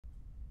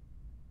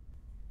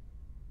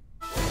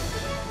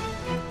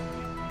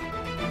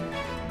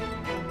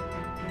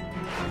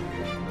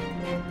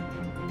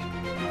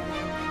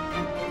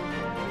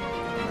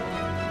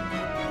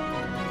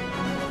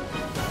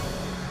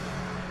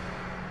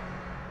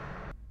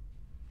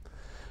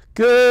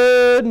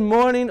Good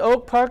morning,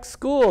 Oak Park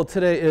School.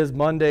 Today is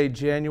Monday,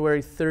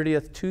 January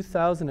 30th,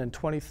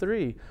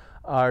 2023.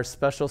 Our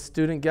special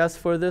student guest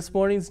for this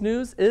morning's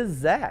news is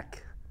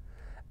Zach.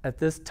 At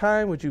this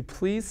time, would you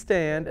please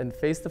stand and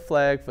face the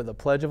flag for the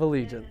Pledge of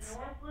Allegiance?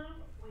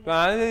 To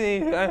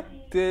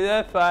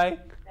the flag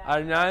of the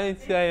United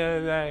States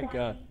of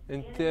America,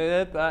 and to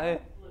the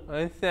republic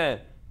which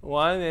stands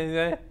one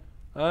nation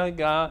under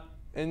God,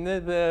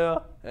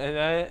 indivisible,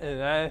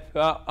 and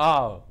for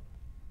all.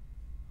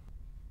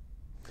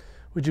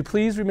 Would you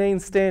please remain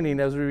standing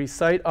as we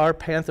recite our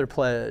Panther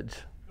Pledge?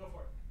 Go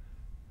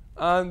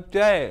for it.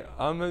 Today,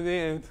 I'm going to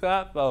be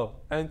respectful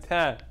and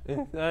test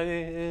and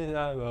study in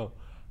level.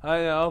 I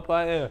know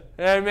what you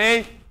hear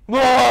me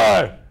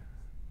more.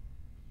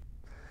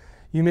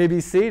 You may be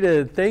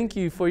seated. Thank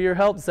you for your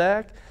help,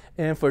 Zach,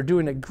 and for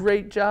doing a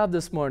great job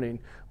this morning.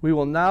 We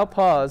will now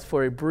pause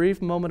for a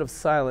brief moment of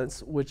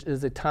silence, which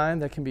is a time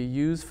that can be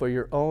used for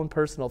your own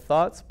personal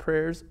thoughts,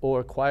 prayers,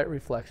 or quiet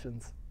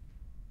reflections.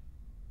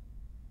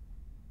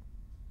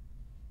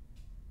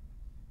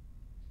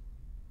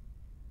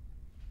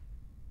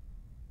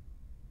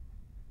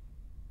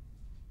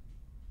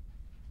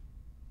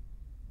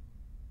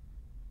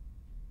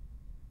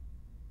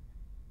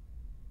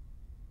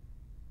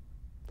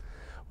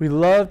 We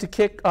love to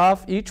kick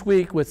off each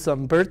week with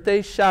some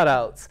birthday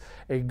shout-outs.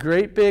 A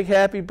great big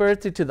happy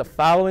birthday to the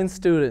following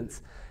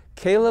students: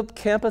 Caleb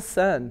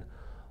Campasen,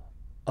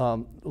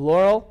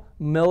 Laurel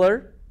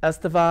Miller,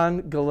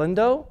 Estevan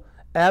Galindo,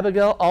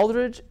 Abigail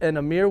Aldridge, and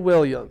Amir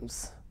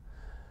Williams.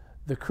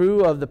 The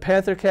crew of the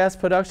PantherCast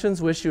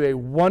Productions wish you a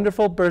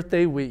wonderful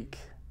birthday week.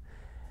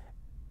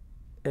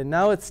 And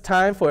now it's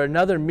time for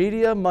another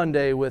Media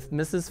Monday with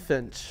Mrs.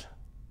 Finch.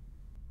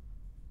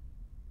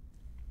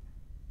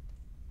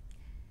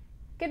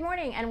 Good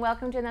morning and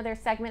welcome to another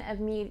segment of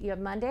Media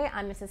Monday.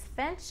 I'm Mrs.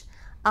 Finch.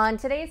 On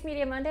today's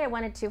Media Monday, I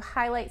wanted to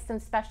highlight some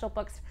special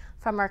books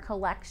from our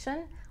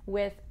collection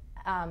with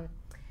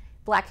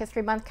Black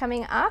History Month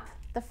coming up.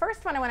 The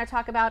first one I want to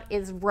talk about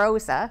is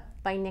Rosa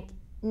by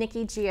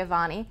Nikki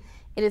Giovanni.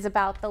 It is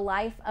about the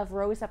life of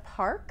Rosa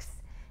Parks.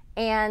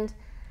 And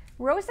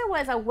Rosa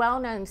was a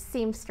well-known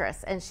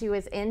seamstress and she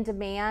was in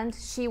demand.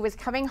 She was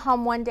coming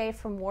home one day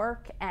from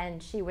work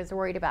and she was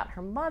worried about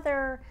her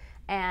mother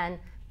and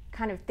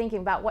kind of thinking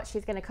about what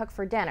she's going to cook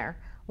for dinner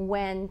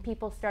when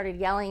people started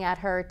yelling at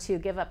her to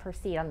give up her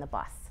seat on the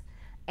bus.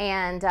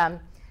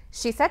 And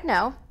she said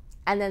no,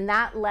 and then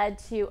that led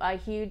to a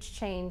huge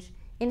change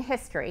in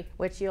history,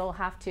 which you'll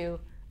have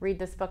to read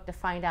this book to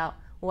find out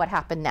what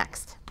happened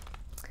next.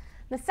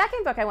 The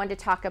second book I wanted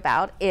to talk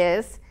about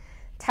is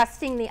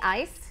Testing the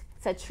Ice.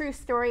 It's a true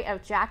story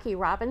of Jackie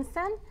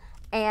Robinson,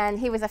 and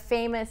he was a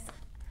famous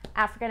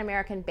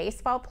African-American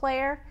baseball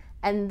player.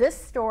 And this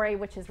story,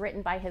 which is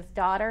written by his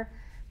daughter,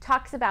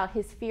 talks about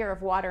his fear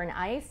of water and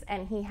ice,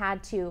 and he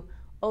had to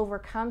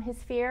overcome his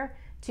fear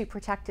to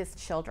protect his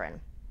children.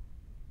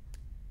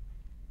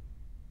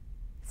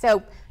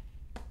 So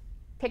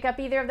pick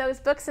up either of those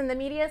books in the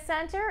Media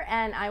Center,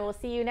 and I will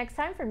see you next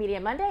time for Media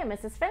Monday. I'm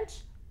Mrs. Finch.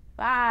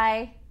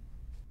 Bye.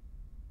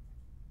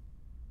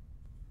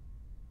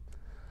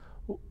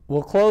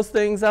 We'll close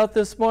things out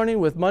this morning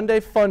with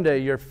Monday Fun Day,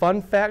 your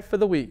fun fact for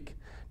the week.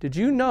 Did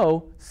you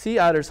know sea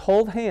otters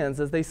hold hands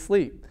as they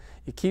sleep?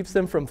 It keeps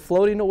them from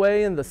floating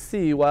away in the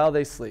sea while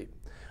they sleep.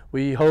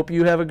 We hope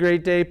you have a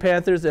great day,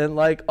 Panthers, and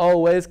like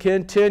always,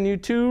 continue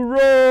to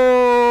roar!